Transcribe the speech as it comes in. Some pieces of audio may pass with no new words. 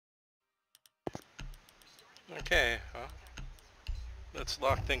Okay, well, let's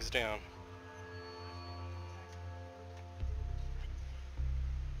lock things down.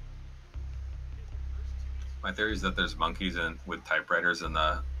 My theory is that there's monkeys with typewriters in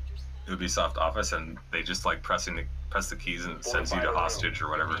the Ubisoft office, and they just like press the keys and it sends you to hostage or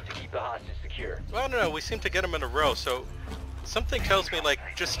whatever. To keep the hostage secure. Well, no, we seem to get them in a row, so something tells me like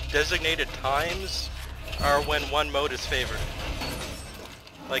just designated times are when one mode is favored.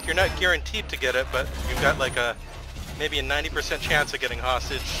 Like you're not guaranteed to get it, but you've got like maybe a 90% chance of getting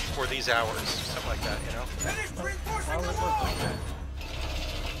hostage for these hours, something like that, you know?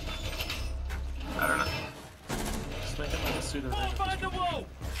 I don't know. Just make it like a pseudo.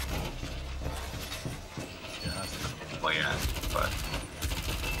 Well, yeah, but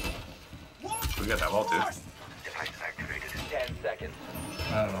we got that wall too. Device activated. 10 seconds.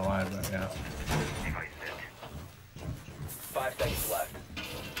 I don't know why, but yeah. Device set. 5 seconds left.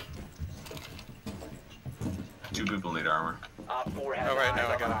 2 people need armor. Op 4 has right, now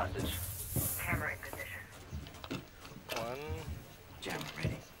I eyes on got the it. hostage. Camera in position. One. Jammer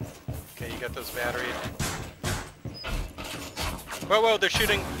ready. Okay, you got those batteries. Whoa, whoa, they're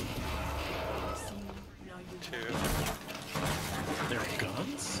shooting. 2. There are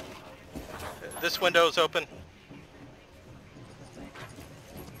guns? This window's open.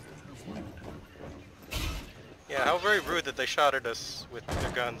 Yeah, how very rude that they shot at us with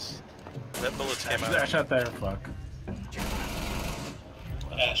their guns. That bullets came out. I shot there, fuck.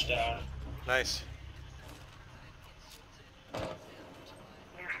 Ash down. Nice. New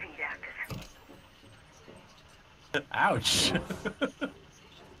feed active. Ouch!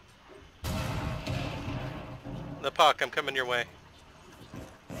 The Puck, I'm coming your way.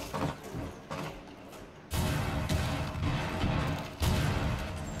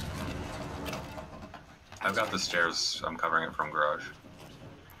 I've got the stairs. I'm covering it from garage.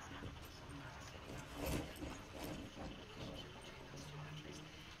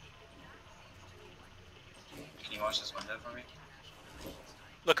 Can you watch this window for me?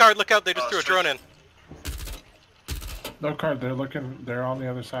 Look out, they just Oh, threw a straight. drone in. No card, they're on the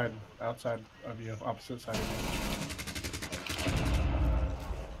other side, outside of you, opposite side of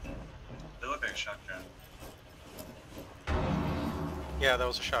They look like a shock drone. Yeah, that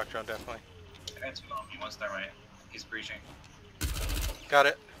was a shock drone, definitely. I got 2 on me. One's thermite. He's breaching. Got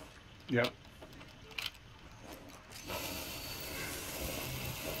it. you. Yep.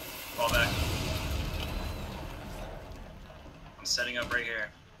 Fall back. I'm setting up right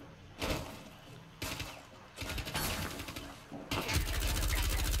here.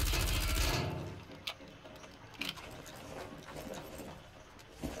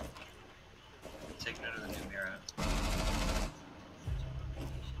 Take note of the new mirror.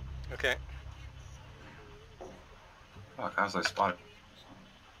 Okay. Fuck, how's I spotted?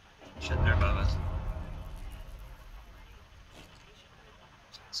 Shit, they're above us.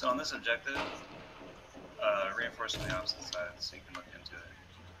 So on this objective, reinforcing the opposite side so you can look into it.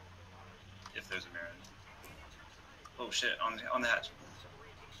 If there's a mirror. Oh shit, on the hatch.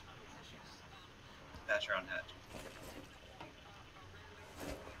 Thatcher on hatch.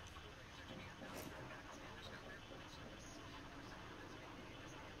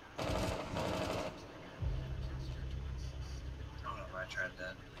 I don't know if I tried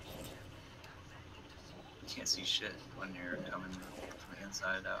that. You can't see shit when you're coming from the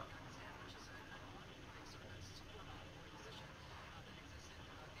inside out.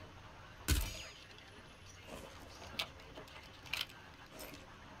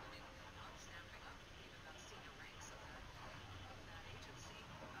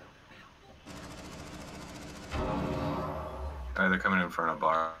 Alright, they're coming in front of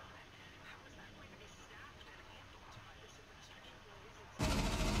bar.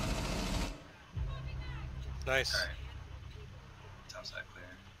 Nice. Alright. Top side clear.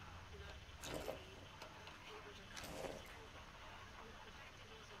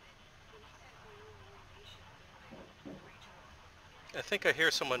 I think I hear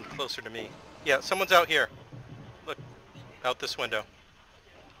someone closer to me. Yeah, someone's out here. Look, out this window.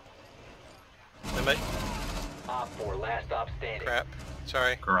 They might... Op 4, last stop standing. Crap.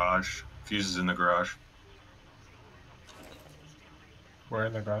 Sorry. Garage. Fuses in the garage. We're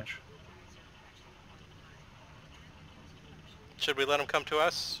in the garage. Should we let them come to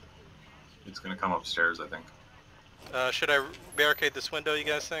us? It's gonna come upstairs, I think. Should I barricade this window, you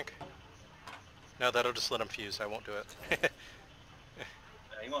guys think? No, that'll just let them fuse. I won't do it.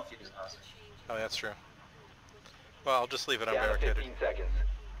 You won't fuse hostage. Oh, that's true. Well, I'll just leave it Down to unbarricaded. 15 seconds.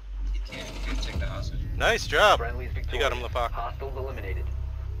 You can't take the hostage. Nice job! Friendly's You victorious. got him, Lepak. Hostiles eliminated.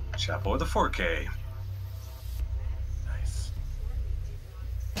 Chapo with a 4K. Nice.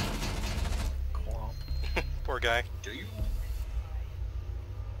 Clomp. Poor guy. Do you?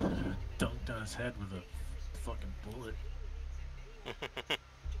 Dunked on his head with a fucking bullet.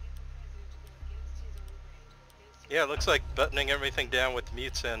 Yeah, it looks like buttoning everything down with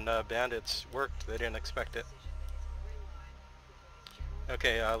mutes and bandits worked. They didn't expect it.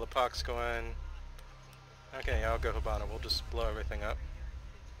 Okay, Lepoc's going. Okay, I'll go Habana. We'll just blow everything up.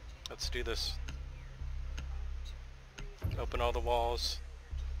 Let's do this. Open all the walls.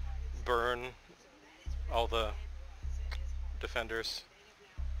 Burn all the defenders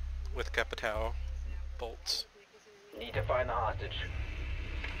with Capitao bolts. Need to find the hostage.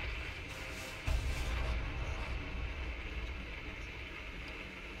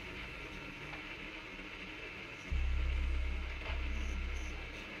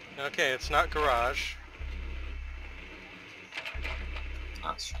 Okay, it's not garage.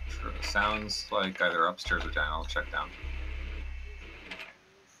 Not sure. Sounds like either upstairs or down. I'll check down.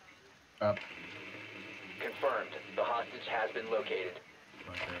 Up. Confirmed. The hostage has been located.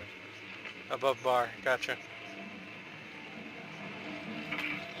 Right there. Above bar. Gotcha.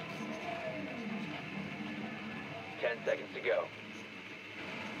 Seconds to go.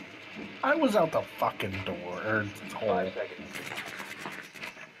 I was out the fucking door, or hole. 5 seconds.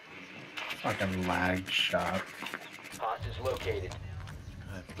 Fucking lag shot. Hostage located.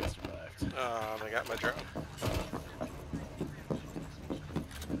 I think I survived. Oh, they got my drone.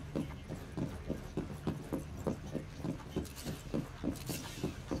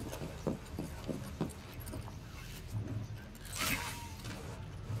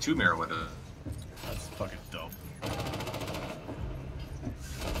 Two mirror windows. That's fucking dope.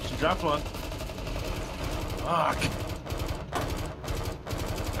 She dropped one. Fuck.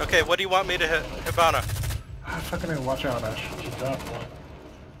 Okay, what do you want me to hit Hibana? Ah, fucking hell, watch out, Ash. She dropped one.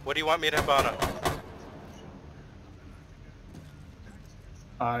 What do you want me to Hibana?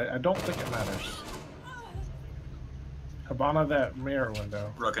 I don't think it matters. Habana that mirror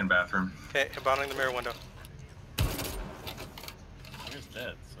window. Rook in bathroom. Okay, Hibanaing the mirror window. Here's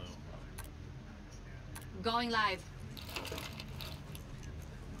dead, so. Going live.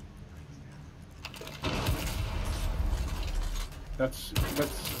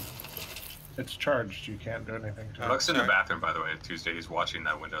 It's charged. You can't do anything to it. Rook's in the sorry. bathroom, by the way. Tuesday, he's watching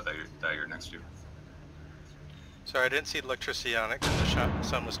that window that you're next to. Sorry, I didn't see electricity on it because the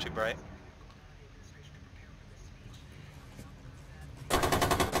sun was too bright.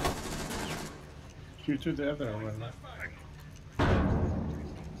 Shoot through the other window.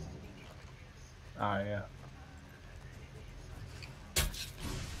 Ah, yeah.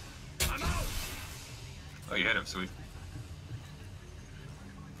 Oh, you hit him, sweet.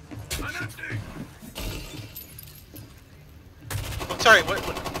 Oh, sorry, what?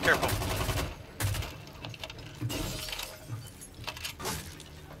 Careful.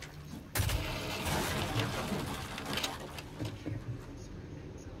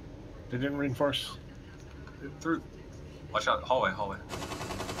 They didn't reinforce. Through. Watch out, hallway.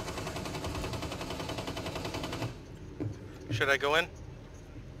 Should I go in?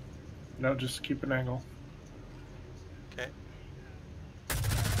 No, just keep an angle. Okay.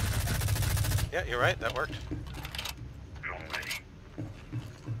 Yeah, you're right, that worked.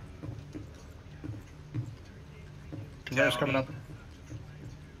 Conveyor's coming up.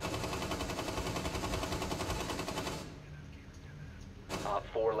 Op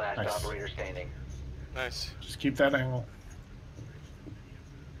 4 last Nice. operator standing. Nice. Just keep that angle.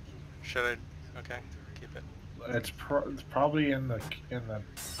 Should I? Okay, keep it. It's probably in the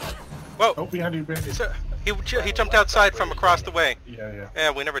Whoa! Oh, behind you, Ben. He jumped outside from across the way. Yeah.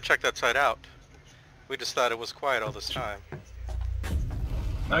 Yeah, we never checked that side out. We just thought it was quiet all this time.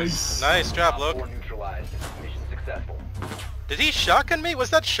 Nice. Nice job, Op Luke. 4 neutralized. Mission successful. Did he shotgun me? Was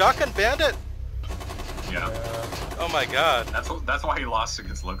that shotgun bandit? Yeah. Oh my god. That's why he lost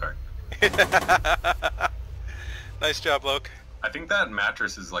against Lockhart. Nice job, Luke. I think that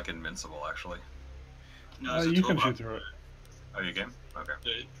mattress is like invincible, actually. No, it's a You can toolbox. shoot through it. Oh, you game?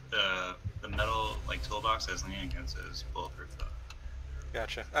 Okay. The metal like toolbox that's leaning against it is bulletproof though.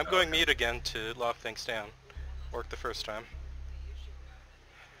 Gotcha. I'm going mute again to lock things down. Worked the first time.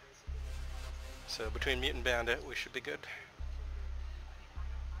 So between mute and bandit, we should be good.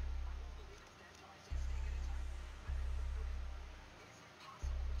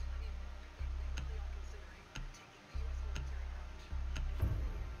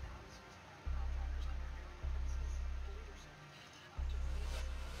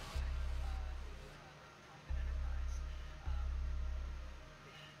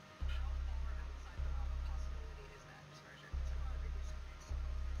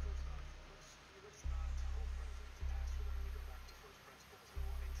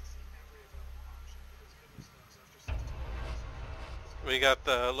 We got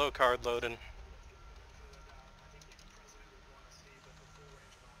the low card loading.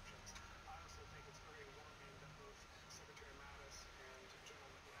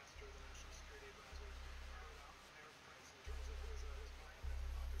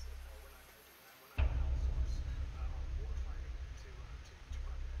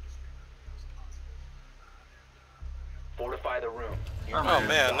 Fortify the room. Oh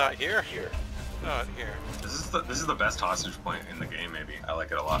man, not here. Secure. Not here. This is the best hostage point in the game. Maybe I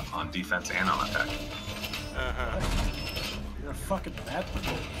like it a lot on defense and on attack. You're a fucking mad.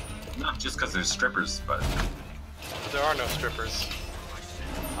 Not just because there's strippers, but There are no strippers.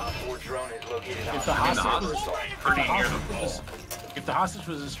 Op 4 drone is located If the on hostage was pretty near the hostage pole. was- if the hostage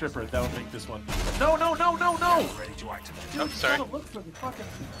was a stripper, that would make this one. No, no, no, no, no! Oh, sorry. You gotta look for the fucking.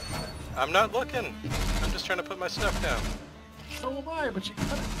 I'm not looking. I'm just trying to put my stuff down. So am I, but you got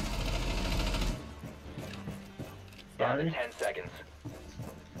it. down to Sorry. 10 seconds.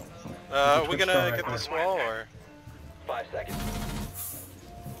 Are we Twitch gonna phone get right this there. wall or? 5 seconds.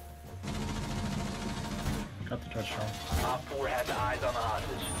 Got the touchdown. Op 4 has eyes on the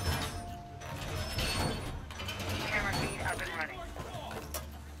hostage. Camera feed up and running.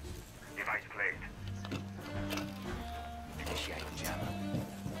 Device placed. Initiating jammer.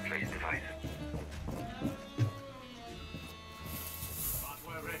 Place device.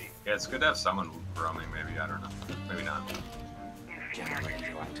 Yeah, it's good to have someone roaming. Maybe I don't know. Maybe not. Jammer ready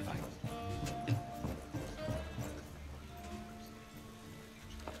to activate.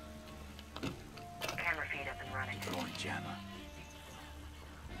 Camera feed up and running. Deploying jammer.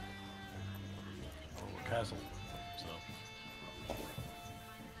 Oh, we're castle. So.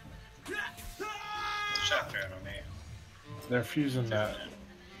 Shot through on me. They're fusing that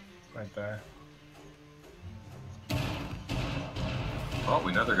right there. Well,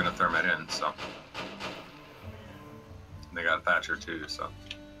 we know they're gonna thermite in, so they got a Thatcher too. So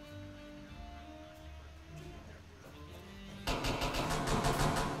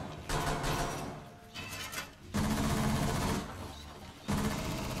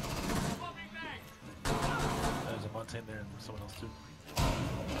There's a Montaigne there and someone else too.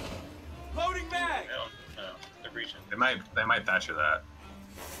 No, no, they're breaching. they might Thatcher that.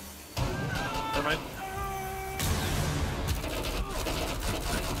 Never mind.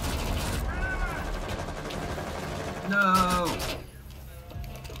 No.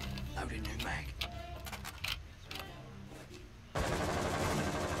 Loading new mag.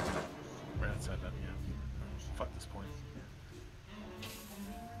 Right outside that, yeah. Fuck this point.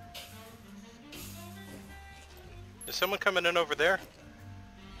 Is someone coming in over there?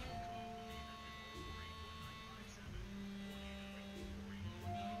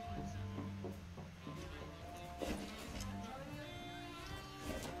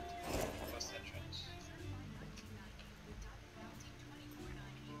 West entrance.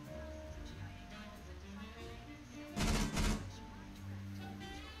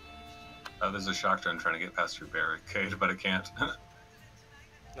 There's a shotgun trying to get past your barricade, but it can't.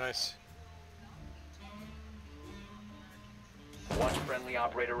 Nice. One friendly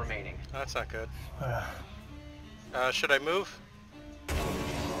operator remaining. That's not good. Should I move?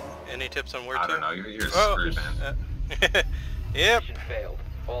 Any tips on where to? I don't know. You're Oh, screwed, man. Yep. Mission failed.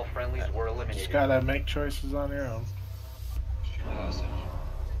 All friendlies were Just eliminated. gotta make choices on your own. Shoot the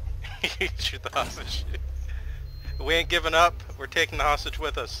hostage. Shoot the hostage. We ain't giving up. We're taking the hostage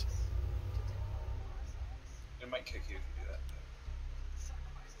with us. It might kick you if you do that.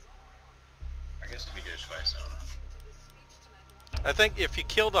 I guess if you do it twice, I don't know. I think if you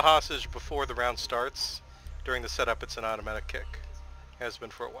kill the hostage before the round starts, during the setup it's an automatic kick. Has been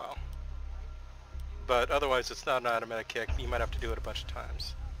for a while. But otherwise it's not an automatic kick. You might have to do it a bunch of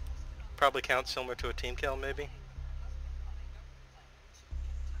times. Probably counts similar to a team kill, maybe.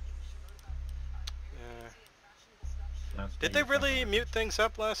 Did they really mute things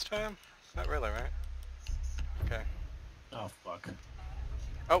up last time? Not really, right? Okay. Oh, fuck.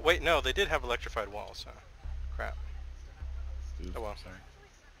 Oh, wait, no, they did have electrified walls, huh? Crap. Oops, Oh well.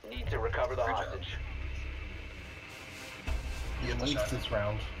 Sorry. Need to recover the Good job. hostage. You get At the least shot. this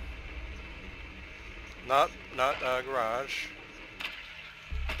round. Not garage.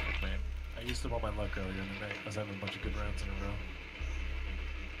 Man, I used up all my luck earlier in the night. I was having a bunch of good rounds in a row.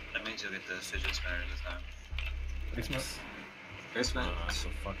 That means you'll get the fidget spinner this time. Basement. Basement. So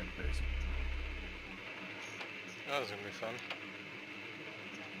fucking crazy. That was gonna be fun.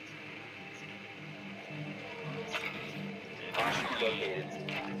 Hostage located.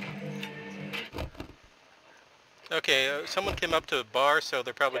 Okay, someone came up to a bar, so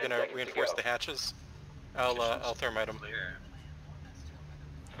they're probably 10 gonna seconds to reinforce go. the hatches. I'll thermite them. Clear.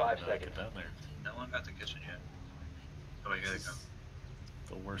 5 Get seconds. down there. No one got the kitchen yet. Oh wait, here they come.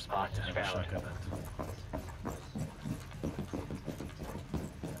 The worst back to have a shotgun at.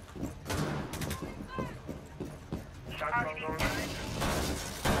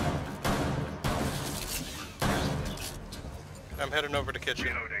 I'm heading over to kitchen.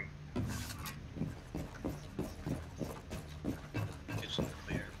 Kitchen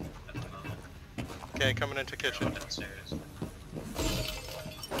clear at the moment. Okay, coming into kitchen. Downstairs.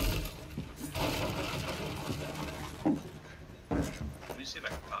 Let me see if I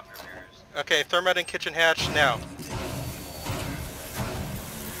can pop your mirrors. Okay, thermite in kitchen hatch now.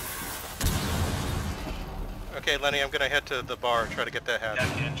 Okay, Lenny, I'm gonna head to the bar, try to get that hatch.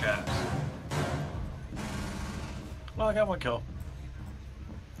 Got in traps. Well, I got one kill.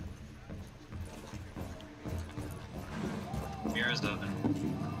 Mirrors open.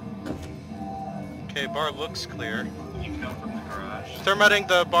 Okay, bar looks clear. You can come from the garage. Thermiting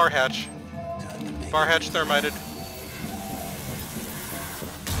the bar hatch. Bar hatch thermited.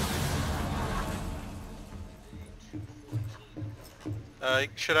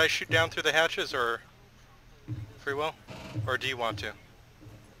 Should I shoot down through the hatches or free will? Or do you want to?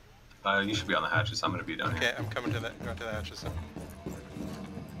 You should be on the hatches. I'm gonna be down Okay, here. I'm coming to the going to the hatches then.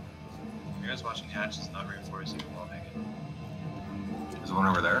 Mirrors watching hatches, not reinforcing wall making. There's one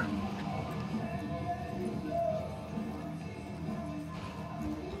over there.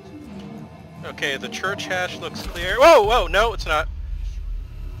 Okay, the church hatch looks clear. Whoa, whoa, no, it's not.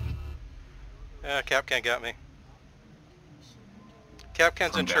 Capcan got me.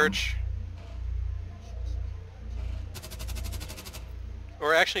 Capcan's in I'm down. church.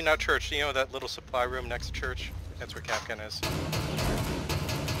 Or actually not church, you know that little supply room next to church? That's where Capcan is.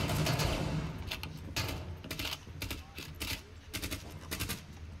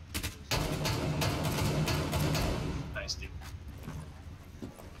 Nice, dude.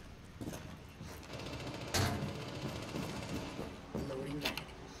 Loading mag.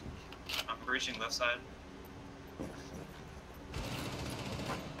 I'm breaching left side.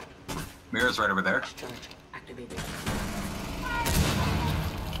 Mirror's right over there. Charge activated.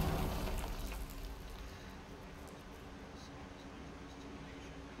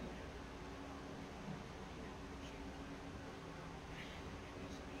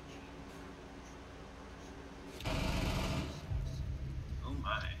 Oh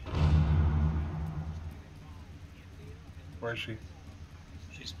my. Where is she?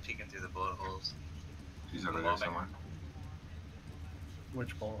 She's peeking through the bullet holes. She's over there somewhere.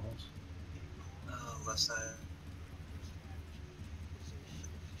 Which bullet holes? Left side.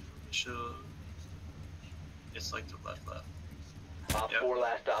 Sure. It's like the left. Op Yep. 4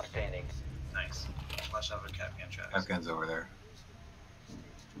 last stop standing. Nice. Watch out for Capcan traps. Afghan's over there.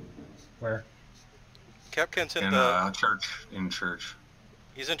 Where? Capcan's in In the... church. In church.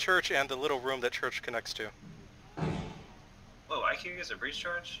 He's in church and the little room that church connects to. Whoa, IQ gets a breach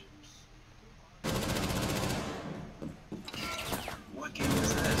charge? What game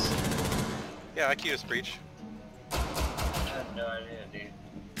is this? Yeah, IQ is breach. I have no idea, dude.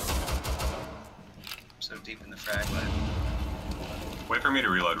 I'm so deep in the frag line. Wait for me to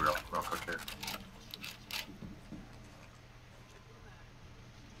reload real quick here.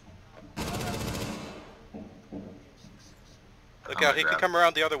 Look I'm out, gonna he can grab- come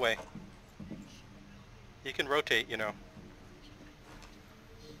around the other way. He can rotate, you know.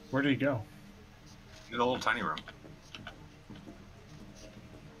 Where did he go? In the little tiny room.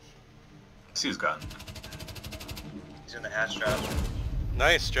 See his gun. He's in the hatch trap.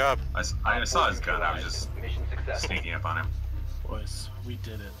 Nice job. I saw his gun. I was just Mission successful. sneaking up on him. Boys, we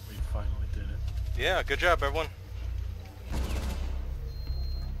did it. We finally did it. Yeah, good job, everyone.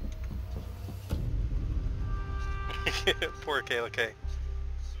 Poor Kayla K.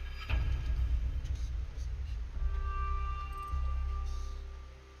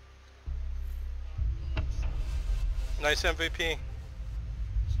 Nice MVP.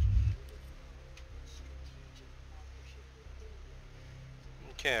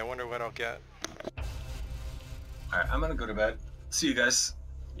 Okay, I wonder what I'll get. Alright, I'm gonna go to bed. See you guys.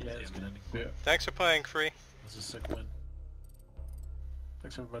 Yeah, it's good ending. Yeah. Thanks for playing, Free. It was a sick win.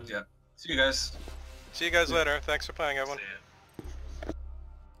 Thanks, everybody. Yeah. See you guys. See you guys later. Thanks for playing, everyone. See ya.